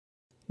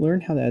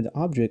Learn how to add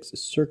objects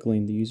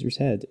circling the user's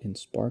head in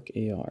Spark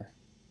AR.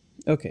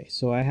 Okay,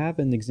 so I have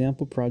an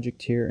example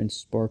project here in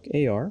Spark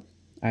AR.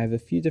 I have a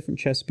few different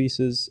chess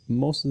pieces.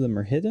 Most of them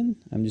are hidden.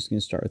 I'm just going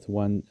to start with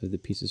one of the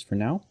pieces for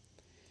now.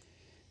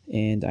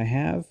 And I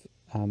have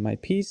my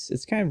piece.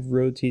 It's kind of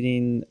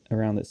rotating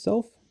around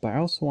itself, but I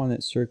also want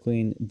it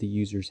circling the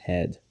user's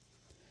head.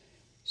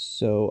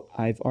 So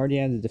I've already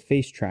added a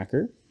face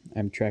tracker.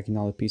 I'm tracking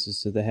all the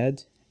pieces to the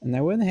head. And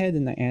I went ahead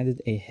and I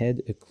added a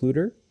head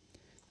occluder.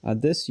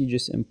 This you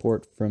just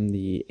import from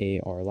the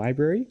AR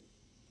library.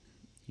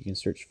 You can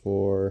search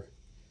for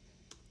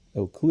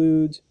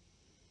occlude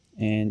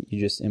and you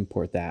just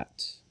import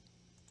that.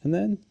 And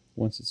then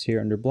once it's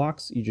here under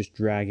blocks, you just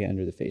drag it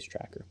under the face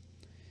tracker.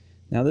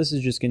 Now this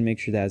is just going to make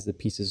sure that as the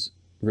pieces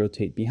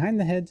rotate behind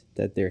the head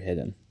that they're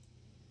hidden.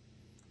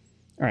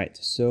 Alright,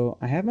 so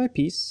I have my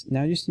piece.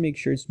 Now just to make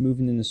sure it's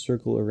moving in a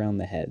circle around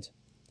the head.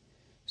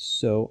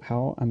 So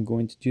how I'm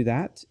going to do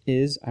that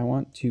is I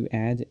want to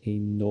add a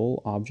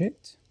null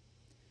object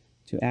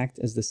to act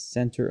as the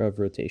center of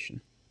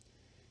rotation.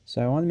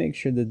 So I want to make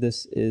sure that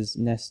this is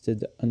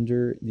nested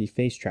under the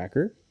face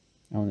tracker.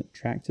 I want to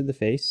track to the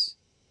face.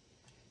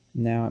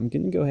 Now I'm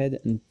going to go ahead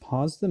and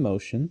pause the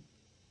motion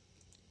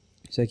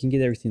so I can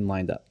get everything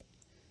lined up.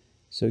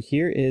 So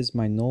here is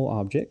my null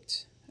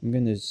object. I'm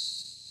going to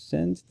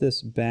send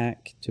this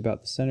back to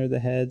about the center of the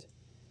head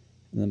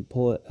and then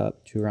pull it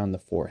up to around the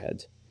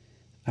forehead.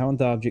 I want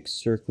the object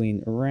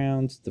circling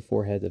around the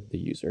forehead of the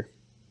user.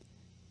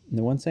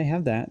 Now once I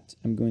have that,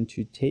 I'm going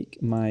to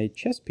take my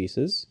chess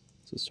pieces.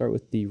 So start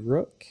with the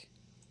rook.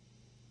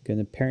 I'm going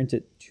to parent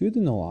it to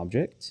the null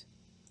object.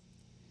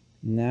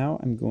 Now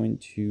I'm going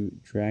to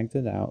drag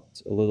that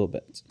out a little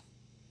bit.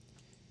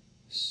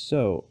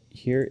 So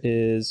here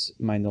is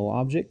my null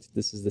object.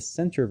 This is the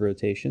center of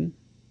rotation.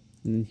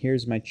 And then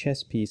here's my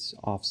chess piece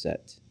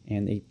offset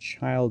and a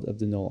child of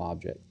the null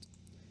object.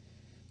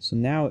 So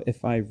now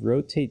if I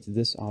rotate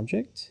this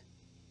object,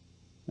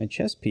 my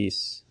chess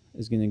piece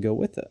is going to go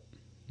with it.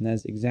 And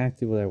that's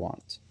exactly what I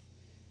want.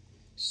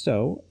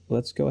 So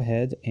let's go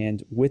ahead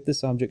and with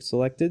this object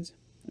selected,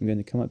 I'm going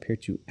to come up here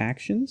to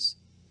Actions,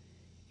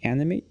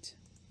 Animate,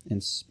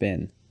 and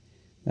Spin.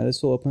 Now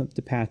this will open up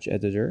the patch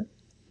editor.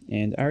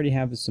 And I already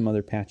have some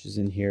other patches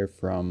in here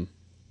from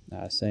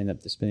setting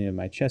up the spinning of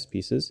my chess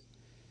pieces.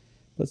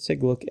 Let's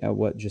take a look at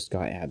what just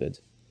got added.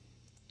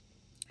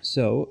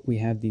 So we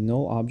have the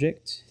null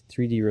object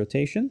 3D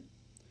rotation.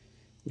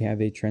 We have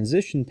a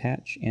transition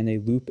patch and a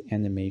loop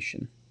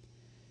animation.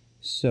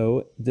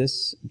 So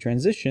this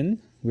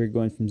transition, we're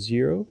going from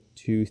 0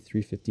 to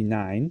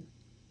 359,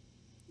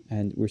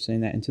 and we're setting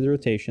that into the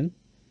rotation.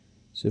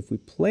 So if we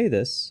play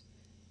this,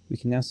 we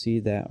can now see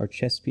that our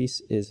chess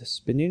piece is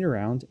spinning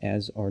around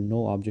as our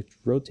null object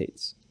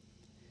rotates.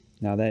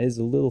 Now that is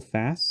a little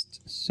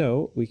fast,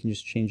 so we can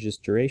just change this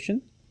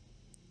duration.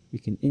 We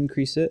can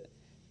increase it.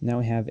 Now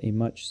we have a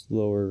much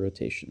slower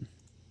rotation.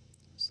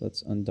 So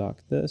let's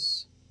undock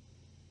this,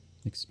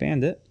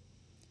 expand it.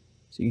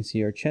 So you can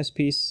see our chess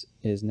piece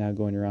is now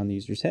going around the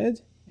user's head,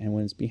 and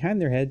when it's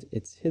behind their head,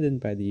 it's hidden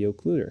by the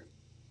occluder.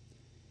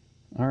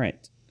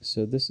 Alright,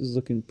 so this is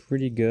looking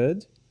pretty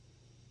good.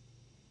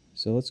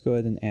 So let's go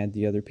ahead and add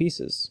the other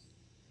pieces.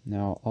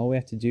 Now all we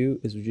have to do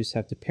is we just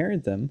have to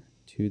parent them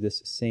to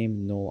this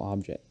same null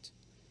object.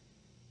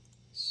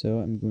 So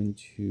I'm going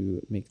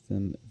to make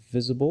them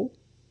visible.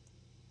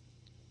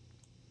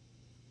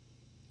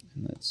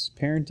 And let's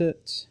parent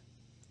it.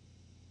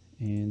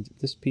 And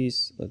this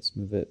piece, let's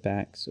move it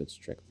back so it's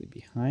directly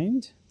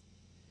behind.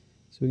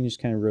 So we can just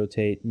kind of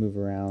rotate, move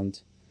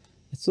around.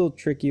 It's a little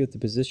tricky with the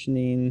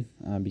positioning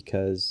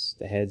because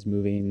the head's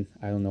moving.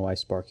 I don't know why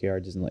Spark AR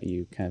doesn't let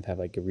you kind of have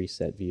like a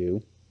reset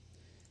view.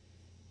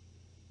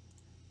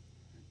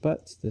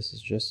 But this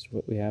is just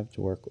what we have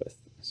to work with.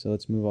 So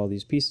let's move all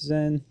these pieces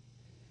in.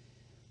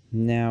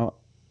 Now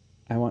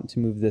I want to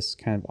move this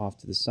kind of off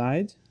to the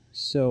side.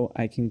 So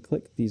I can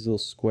click these little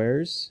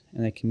squares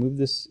and I can move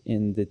this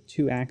in the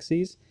two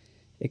axes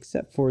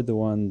except for the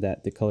one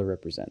that the color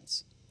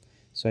represents.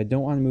 So I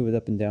don't want to move it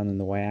up and down in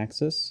the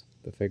y-axis,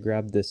 but if I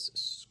grab this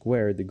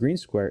square, the green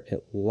square,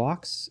 it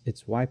locks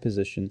its y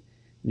position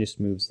and just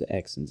moves the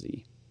x and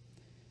z.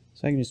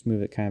 So I can just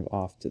move it kind of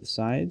off to the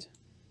side.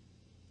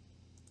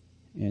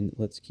 And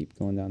let's keep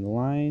going down the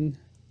line.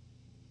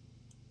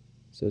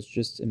 So it's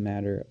just a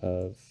matter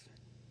of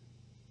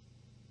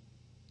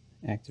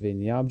activating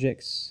the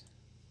objects,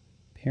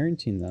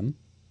 parenting them,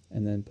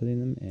 and then putting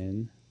them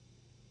in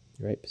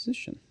the right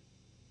position.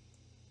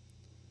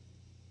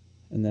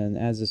 And then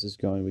as this is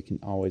going, we can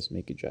always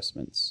make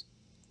adjustments.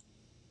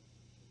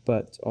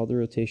 But all the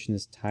rotation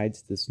is tied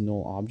to this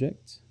null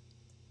object,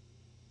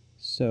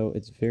 so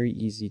it's very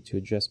easy to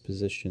adjust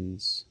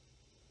positions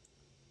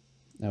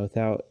now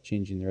without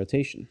changing the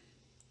rotation.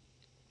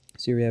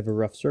 So here we have a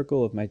rough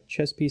circle of my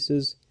chess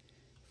pieces.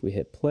 If we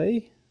hit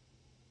play,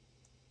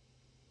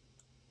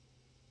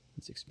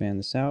 let's expand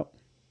this out.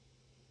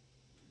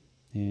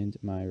 And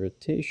my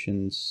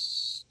rotation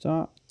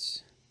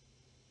stopped.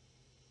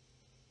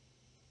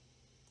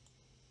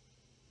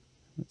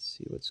 Let's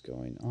see what's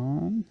going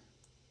on.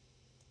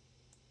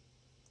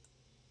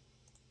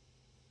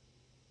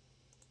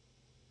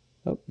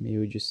 maybe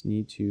we just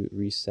need to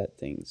reset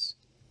things.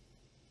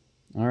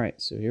 All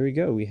right, so here we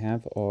go. We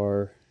have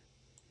our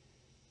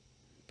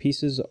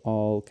pieces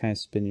all kind of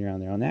spinning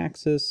around their own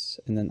axis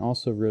and then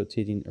also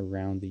rotating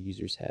around the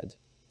user's head.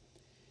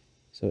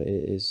 So it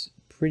is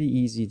pretty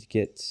easy to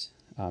get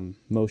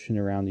motion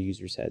around the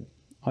user's head.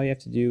 All you have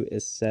to do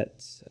is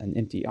set an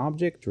empty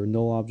object or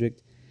null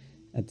object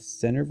at the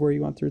center of where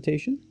you want the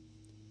rotation.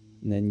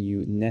 And then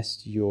you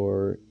nest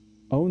your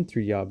own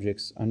 3D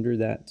objects under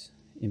that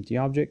empty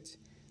object,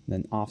 and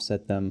then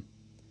offset them.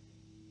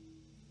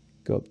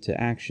 Go up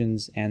to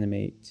Actions,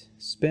 Animate,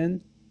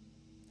 Spin,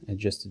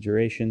 adjust the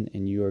duration,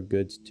 and you are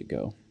good to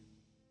go.